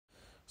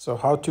So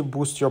how to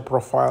boost your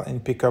profile in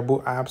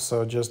Peekaboo app.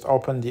 So just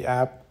open the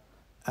app,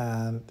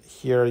 and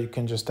here you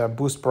can just tap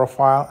boost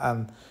profile,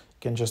 and you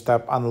can just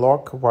tap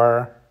unlock,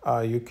 where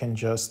you can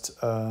just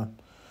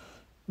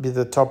be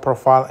the top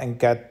profile and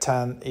get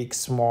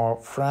 10x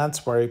more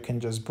friends, where you can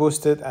just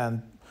boost it.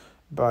 And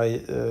by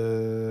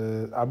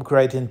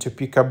upgrading to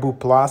Peekaboo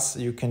Plus,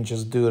 you can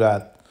just do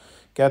that.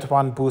 Get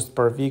one boost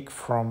per week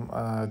from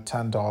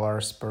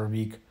 $10 per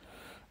week.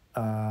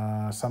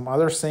 Some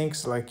other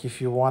things, like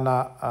if you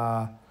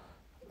wanna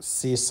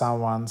see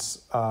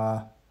someone's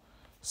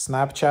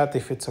Snapchat,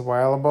 if it's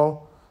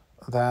available,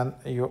 then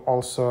you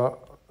also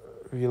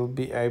will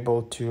be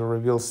able to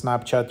reveal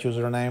Snapchat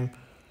username,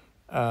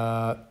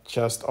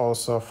 just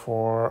also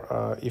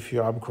for if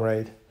you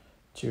upgrade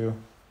to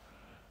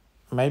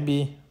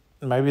maybe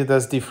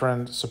there's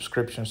different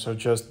subscriptions, so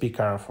just be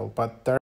careful. But there